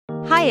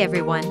Hi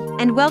everyone,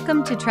 and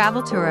welcome to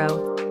Travel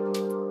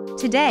Turo.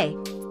 Today,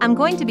 I'm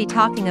going to be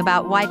talking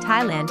about why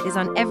Thailand is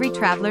on every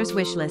traveler's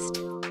wish list.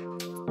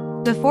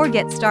 Before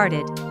get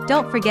started,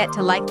 don't forget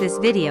to like this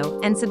video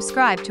and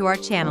subscribe to our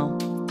channel.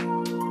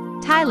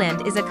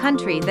 Thailand is a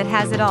country that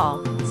has it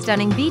all: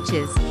 stunning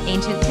beaches,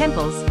 ancient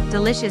temples,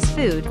 delicious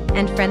food,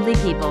 and friendly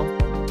people.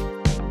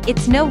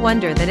 It's no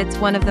wonder that it's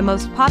one of the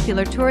most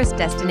popular tourist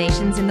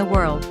destinations in the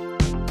world.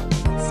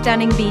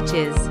 Stunning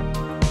beaches.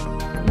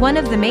 One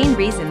of the main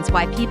reasons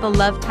why people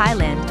love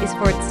Thailand is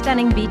for its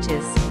stunning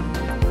beaches.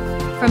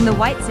 From the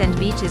white sand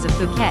beaches of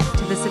Phuket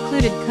to the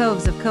secluded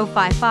coves of Koh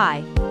Phi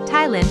Phi,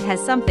 Thailand has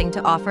something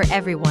to offer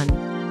everyone.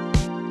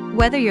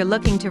 Whether you're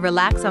looking to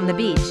relax on the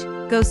beach,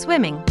 go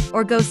swimming,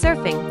 or go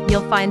surfing,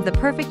 you'll find the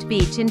perfect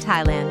beach in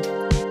Thailand.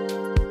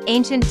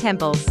 Ancient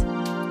temples.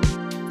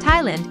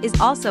 Thailand is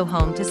also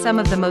home to some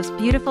of the most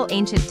beautiful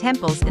ancient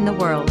temples in the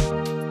world.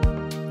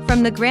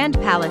 From the Grand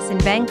Palace in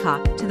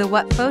Bangkok to the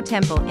Wat Pho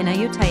Temple in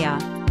Ayutthaya,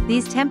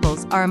 these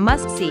temples are a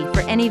must-see for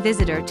any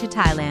visitor to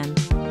Thailand.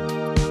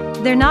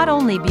 They're not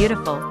only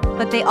beautiful,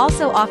 but they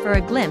also offer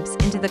a glimpse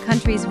into the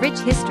country's rich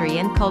history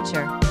and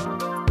culture.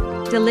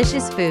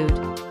 Delicious food.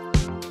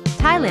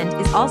 Thailand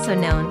is also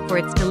known for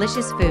its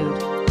delicious food.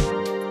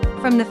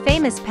 From the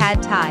famous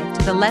pad thai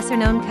to the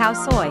lesser-known khao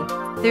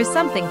soi, there's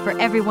something for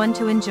everyone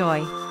to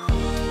enjoy.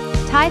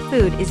 Thai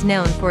food is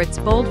known for its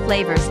bold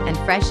flavors and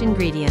fresh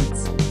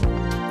ingredients.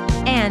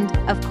 And,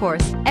 of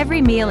course,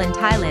 every meal in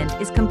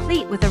Thailand is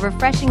complete with a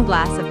refreshing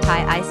glass of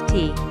Thai iced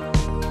tea.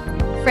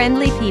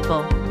 Friendly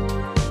people.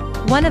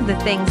 One of the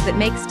things that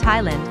makes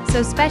Thailand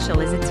so special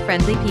is its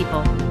friendly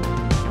people.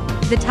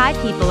 The Thai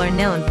people are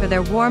known for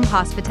their warm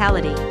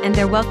hospitality and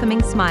their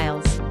welcoming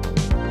smiles.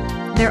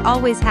 They're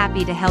always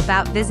happy to help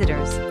out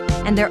visitors,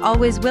 and they're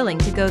always willing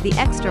to go the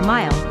extra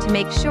mile to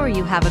make sure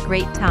you have a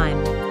great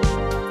time.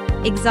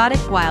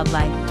 Exotic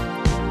wildlife.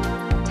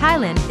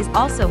 Thailand is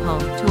also home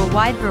to a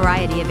wide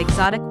variety of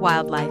exotic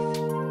wildlife.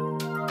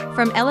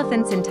 From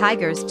elephants and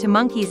tigers to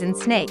monkeys and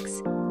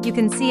snakes, you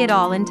can see it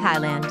all in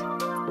Thailand.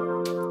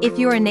 If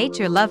you're a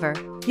nature lover,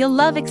 you'll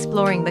love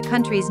exploring the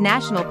country's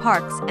national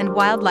parks and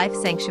wildlife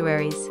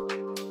sanctuaries.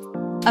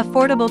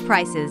 Affordable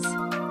prices.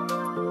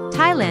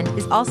 Thailand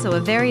is also a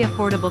very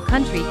affordable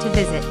country to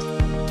visit.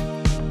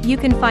 You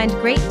can find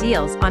great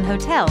deals on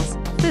hotels,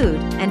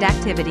 food, and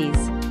activities.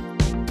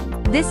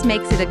 This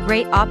makes it a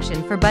great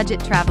option for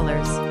budget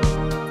travelers.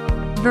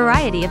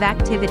 Variety of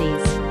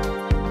activities.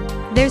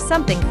 There's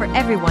something for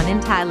everyone in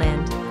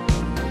Thailand.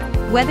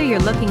 Whether you're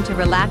looking to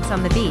relax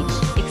on the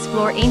beach,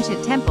 explore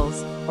ancient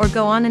temples, or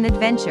go on an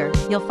adventure,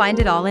 you'll find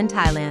it all in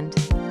Thailand.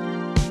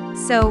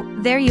 So,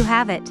 there you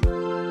have it.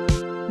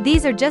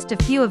 These are just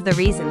a few of the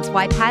reasons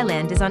why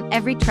Thailand is on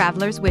every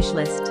traveler's wish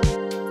list.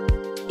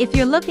 If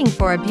you're looking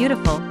for a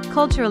beautiful,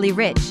 culturally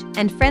rich,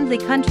 and friendly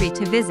country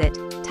to visit,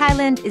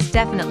 Thailand is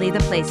definitely the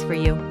place for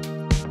you.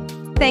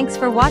 Thanks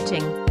for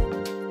watching.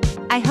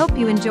 I hope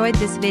you enjoyed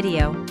this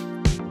video.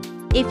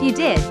 If you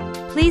did,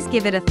 please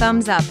give it a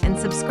thumbs up and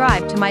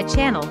subscribe to my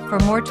channel for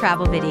more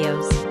travel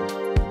videos.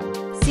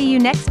 See you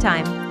next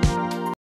time.